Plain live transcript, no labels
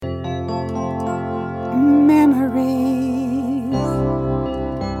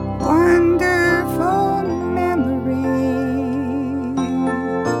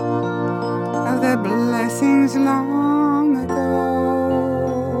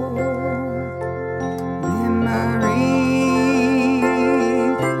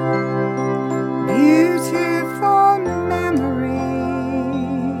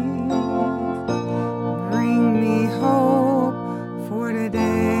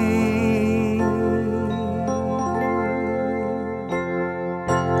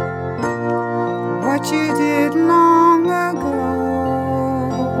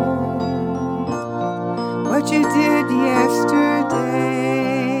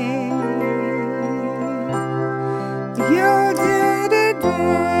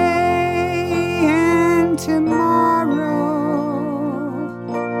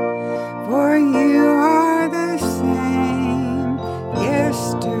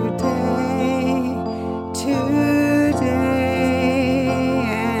today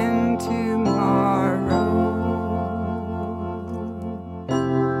and tomorrow.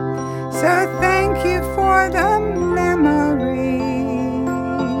 So thank you for the memory,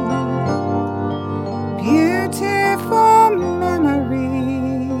 beautiful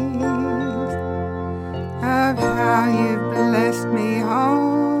memories of how you've blessed me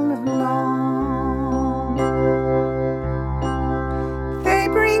all along. They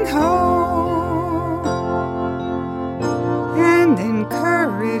bring hope and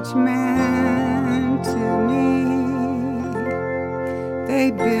encouragement to me.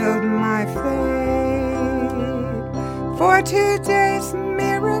 They build my faith for today's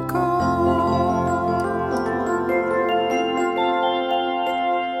miracle.